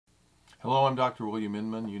Hello, I'm Dr. William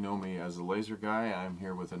Inman. You know me as the laser guy. I'm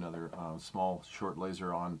here with another small short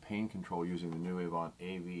laser on pain control using the new Avant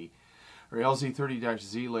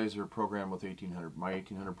LZ30-z laser program with my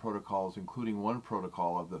 1800 protocols, including one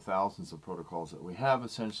protocol of the thousands of protocols that we have,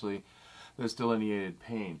 essentially, that's delineated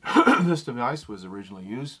pain. This device was originally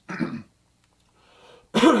used,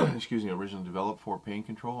 originally developed for pain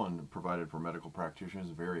control and provided for medical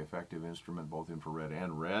practitioners. A very effective instrument, both infrared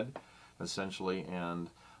and red, essentially,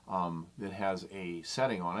 and it has a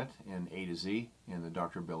setting on it in A to Z in the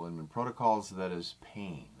Dr. Inman protocols that is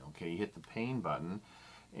pain. Okay, you hit the pain button,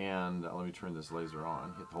 and let me turn this laser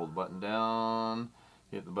on. Hold the button down,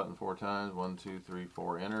 hit the button 4 times, 1, 2, 3,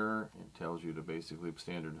 4, enter. It tells you to basically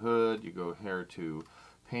standard hood. You go here to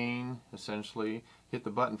pain, essentially. Hit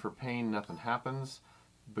the button for pain, nothing happens,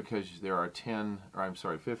 because there are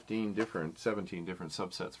 17 different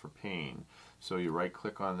subsets for pain. So you right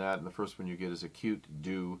click on that, and the first one you get is acute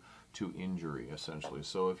due to injury, essentially.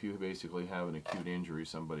 So if you basically have an acute injury,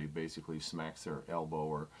 somebody basically smacks their elbow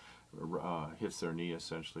or hits their knee,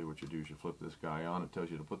 essentially, what you do is you flip this guy on. It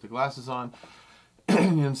tells you to put the glasses on.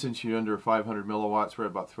 And since you're under 500 milliwatts, we're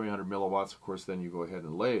at about 300 milliwatts, of course, then you go ahead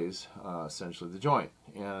and lase, essentially, the joint.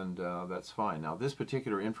 And that's fine. Now, this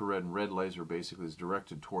particular infrared and red laser basically is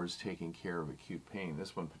directed towards taking care of acute pain.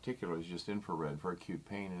 This one particularly is just infrared for acute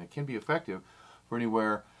pain, and it can be effective for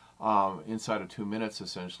anywhere inside of 2 minutes,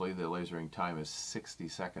 essentially. The lasering time is 60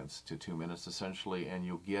 seconds to 2 minutes, essentially, and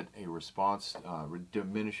you'll get a response,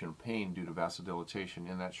 diminution of pain due to vasodilatation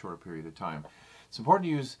in that short period of time. It's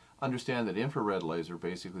important to understand that infrared laser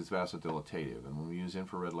basically is vasodilatative, and when we use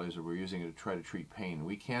infrared laser, we're using it to try to treat pain.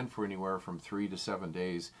 We can, for anywhere from 3 to 7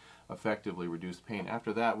 days, effectively reduce pain.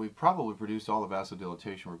 After that, we've probably produced all the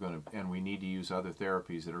vasodilatation we're going to, and we need to use other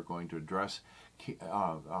therapies that are going to address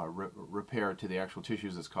repair to the actual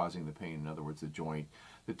tissues that's causing the pain. In other words, the joint,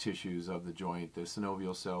 the tissues of the joint, the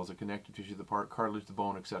synovial cells, the connective tissue, the cartilage, the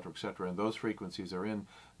bone, etc., etc., and those frequencies are in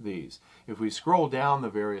these. If we scroll down the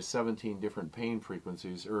various 17 different pain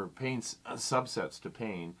frequencies, or pain subsets to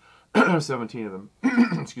pain, 17 of them,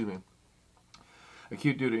 excuse me,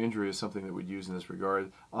 acute due to injury is something that we'd use in this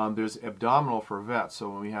regard. There's abdominal for vets, so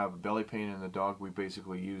when we have belly pain in the dog, we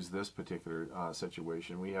basically use this particular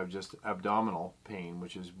situation. We have just abdominal pain,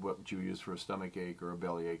 which is what you use for a stomach ache or a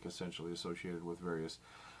belly ache, essentially associated with various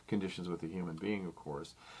conditions with the human being, of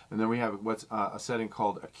course. And then we have what's a setting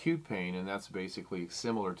called acute pain, and that's basically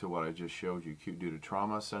similar to what I just showed you, acute due to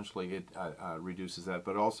trauma. Essentially, it reduces that,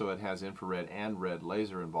 but also it has infrared and red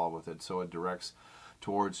laser involved with it, so it directs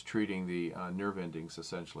towards treating the nerve endings,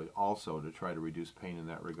 essentially, also to try to reduce pain in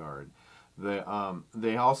that regard. There's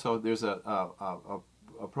a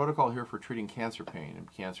protocol here for treating cancer pain,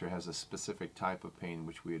 and cancer has a specific type of pain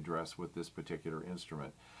which we address with this particular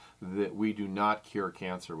instrument. That we do not cure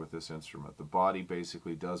cancer with this instrument. The body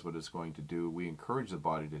basically does what it's going to do. We encourage the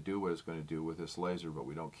body to do what it's going to do with this laser, but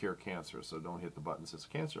we don't cure cancer. So don't hit the button that says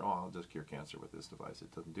cancer. Oh, I'll just cure cancer with this device.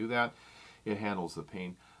 It doesn't do that. It handles the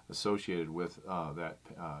pain associated with that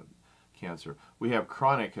cancer. We have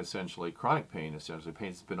chronic pain, essentially,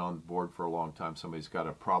 pain that's been on board for a long time. Somebody's got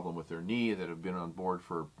a problem with their knee that have been on board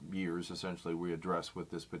for years, essentially, we address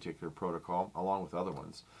with this particular protocol, along with other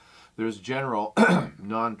ones. There's general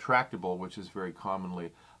non-tractable, which is very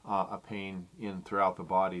commonly a pain throughout the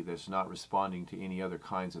body that's not responding to any other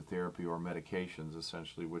kinds of therapy or medications,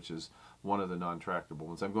 essentially, which is one of the non-tractable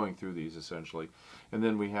ones. I'm going through these, essentially. And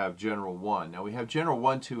then we have General 1. Now, we have General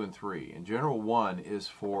 1, 2, and 3. And General 1 is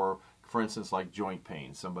for instance, like joint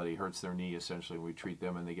pain. Somebody hurts their knee, essentially, we treat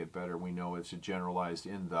them and they get better. We know it's generalized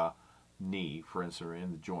in the knee, for instance, or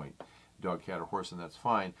in the joint. Dog, cat, or horse, and that's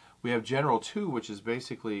fine. We have General 2, which is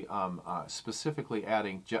basically specifically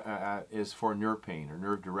adding, is for nerve pain or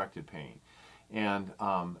nerve-directed pain. And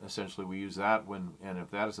essentially we use that and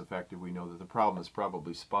if that is effective, we know that the problem is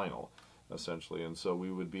probably spinal, essentially. And so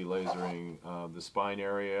we would be lasering the spine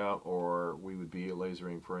area, or we would be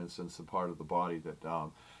lasering, for instance, the part of the body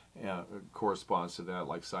that corresponds to that,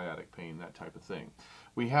 like sciatic pain, that type of thing.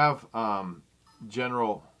 We have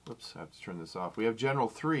General, oops, I have to turn this off. We have General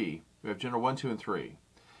 3. We have General 1, 2, and 3.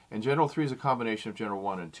 And General 3 is a combination of General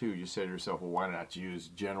 1 and 2. You say to yourself, well, why not use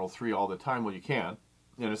General 3 all the time? Well, you can,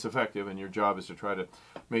 and it's effective, and your job is to try to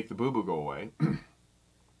make the boo-boo go away.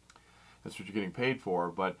 That's what you're getting paid for.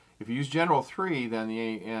 But if you use General 3, then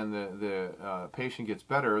the patient gets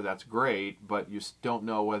better, that's great, but you don't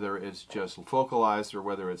know whether it's just focalized or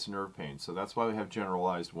whether it's nerve pain. So that's why we have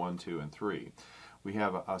generalized 1, 2, and 3. We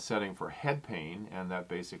have a setting for head pain, and that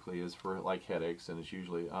basically is for like headaches, and it's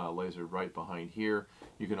usually lasered right behind here.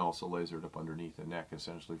 You can also laser it up underneath the neck,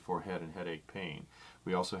 essentially for head and headache pain.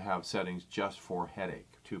 We also have settings just for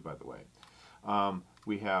headache, too, by the way.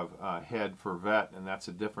 We have head for vet, and that's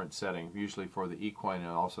a different setting, usually for the equine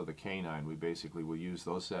and also the canine. We basically will use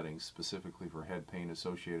those settings specifically for head pain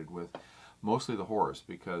associated with mostly the horse,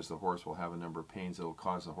 because the horse will have a number of pains that will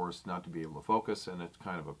cause the horse not to be able to focus, and it's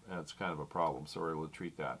kind of a problem, so we're able to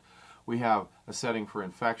treat that. We have a setting for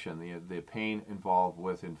infection, the pain involved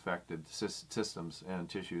with infected systems and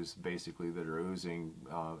tissues basically that are oozing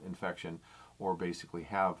infection, or basically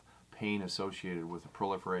have pain associated with the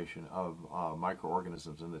proliferation of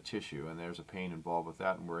microorganisms in the tissue, and there's a pain involved with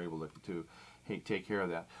that, and we're able to take care of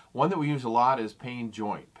that. One that we use a lot is pain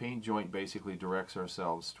joint. Pain joint basically directs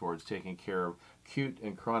ourselves towards taking care of acute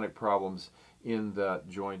and chronic problems in the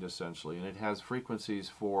joint, essentially, and it has frequencies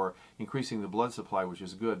for increasing the blood supply, which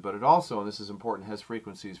is good, but it also, and this is important, has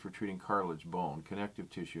frequencies for treating cartilage, bone, connective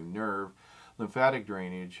tissue, nerve, lymphatic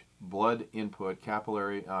drainage, blood input,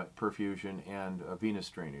 capillary perfusion, and venous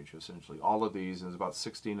drainage, essentially. All of these, and there's about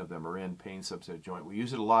 16 of them, are in pain subset joint. We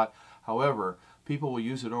use it a lot. However, people will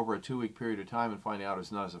use it over a 2-week period of time and find out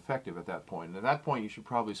it's not as effective at that point. And at that point, you should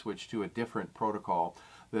probably switch to a different protocol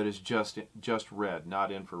that is just red,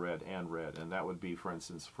 not infrared and red. And that would be, for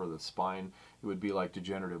instance, for the spine, it would be like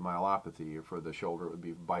degenerative myelopathy, or for the shoulder, it would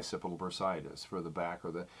be bicipital bursitis. For the back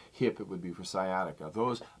or the hip, it would be for sciatica.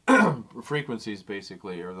 Those frequencies,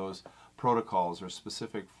 basically, or those protocols, are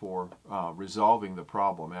specific for resolving the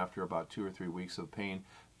problem after about 2 or 3 weeks of pain.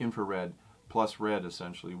 Infrared plus red,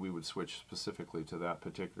 essentially, we would switch specifically to that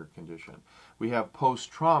particular condition. We have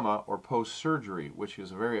post-trauma or post-surgery, which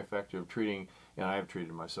is very effective treating, and I have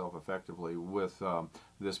treated myself effectively with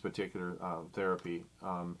this particular therapy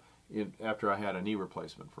after I had a knee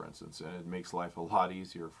replacement, for instance, and it makes life a lot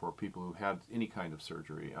easier for people who had any kind of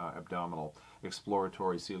surgery, abdominal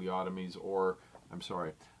exploratory celiotomies, or,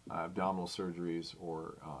 abdominal surgeries,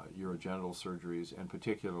 or urogenital surgeries, and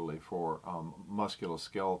particularly for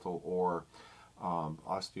musculoskeletal or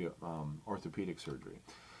orthopedic surgery.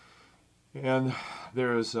 And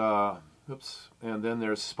there's and then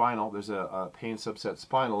there's spinal. There's a pain subset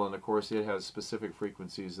spinal, and of course it has specific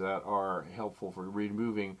frequencies that are helpful for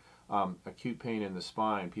removing acute pain in the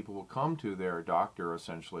spine. People will come to their doctor,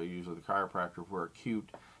 essentially, usually the chiropractor, for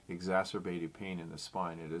acute exacerbated pain in the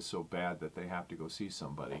spine. It is so bad that they have to go see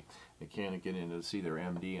somebody. They can't get in to see their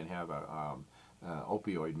MD and have a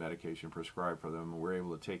opioid medication prescribed for them. We're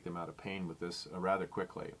able to take them out of pain with this rather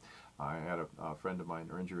quickly. I had a friend of mine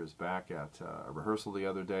injure his back at a rehearsal the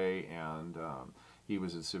other day, and he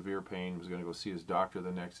was in severe pain, was going to go see his doctor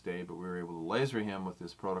the next day, but we were able to laser him with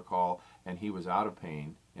this protocol, and he was out of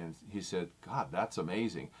pain, and he said, "God, that's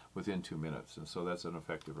amazing," within 2 minutes. And so that's an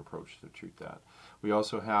effective approach to treat that. We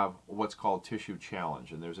also have what's called tissue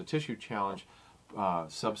challenge, and there's a tissue challenge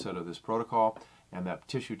subset of this protocol, and that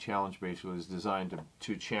tissue challenge basically is designed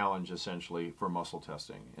to challenge, essentially, for muscle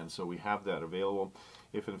testing. And so we have that available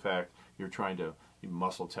if, in fact, you're trying to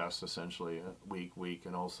muscle test, essentially, week,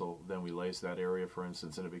 and also then we lace that area, for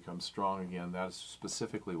instance, and it becomes strong again. That's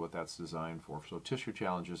specifically what that's designed for. So tissue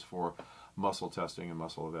challenges for muscle testing and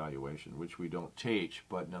muscle evaluation, which we don't teach,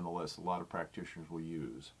 but nonetheless a lot of practitioners will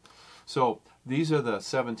use. So these are the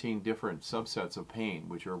 17 different subsets of pain,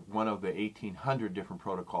 which are one of the 1,800 different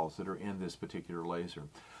protocols that are in this particular laser.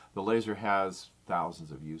 The laser has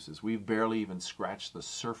thousands of uses. We've barely even scratched the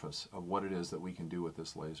surface of what it is that we can do with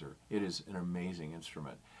this laser. It is an amazing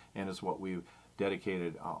instrument, and it's what we've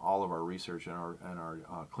dedicated all of our research and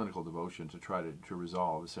our clinical devotion to try to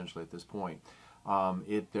resolve, essentially, at this point.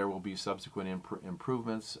 There will be subsequent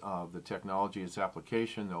improvements of the technology, its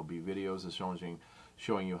application. There will be videos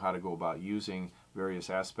showing you how to go about using various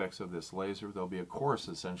aspects of this laser. There'll be a course,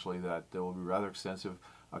 essentially, that will be rather extensive,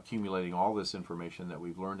 accumulating all this information that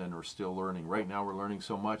we've learned and are still learning. Right now we're learning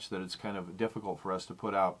so much that it's kind of difficult for us to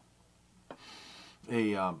put out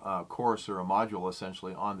a course or a module,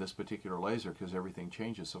 essentially, on this particular laser, because everything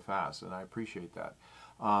changes so fast, and I appreciate that.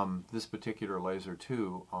 This particular laser,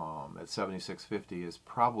 too, at $76.50, is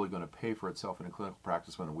probably going to pay for itself in a clinical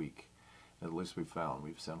practice within a week. At least we've found.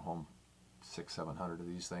 We've sent home 600-700 of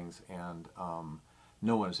these things, and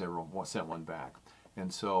no one has ever sent one back.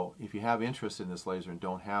 And so if you have interest in this laser and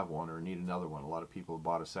don't have one or need another one, a lot of people have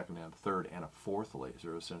bought a second and a third and a fourth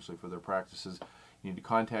laser, essentially, for their practices. You need to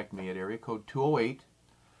contact me at area code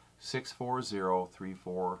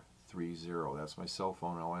 208-640-3430. That's my cell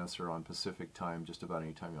phone. I'll answer on Pacific time just about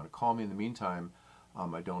any time you want to call me. In the meantime,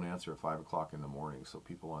 I don't answer at 5 o'clock in the morning, so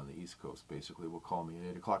people on the East Coast basically will call me at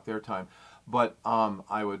 8 o'clock their time. But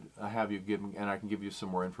I would have you give me, and I can give you some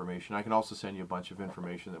more information. I can also send you a bunch of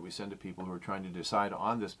information that we send to people who are trying to decide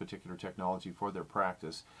on this particular technology for their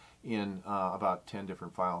practice in about 10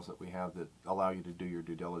 different files that we have that allow you to do your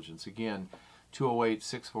due diligence. Again,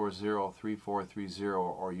 208-640-3430,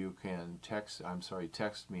 or you can text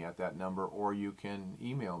me at that number, or you can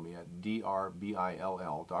email me at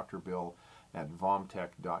drbill, Dr. Bill, at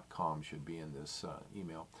vomtech.com, should be in this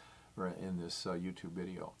email, or in this YouTube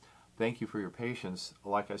video. Thank you for your patience.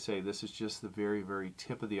 Like I say, this is just the very, very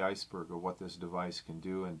tip of the iceberg of what this device can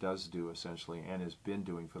do and does do, essentially, and has been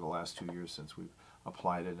doing for the last 2 years since we've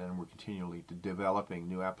applied it, and we're continually developing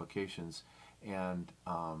new applications and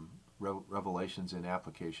revelations in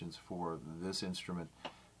applications for this instrument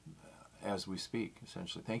as we speak,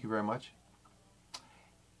 essentially. Thank you very much,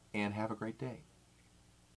 and have a great day.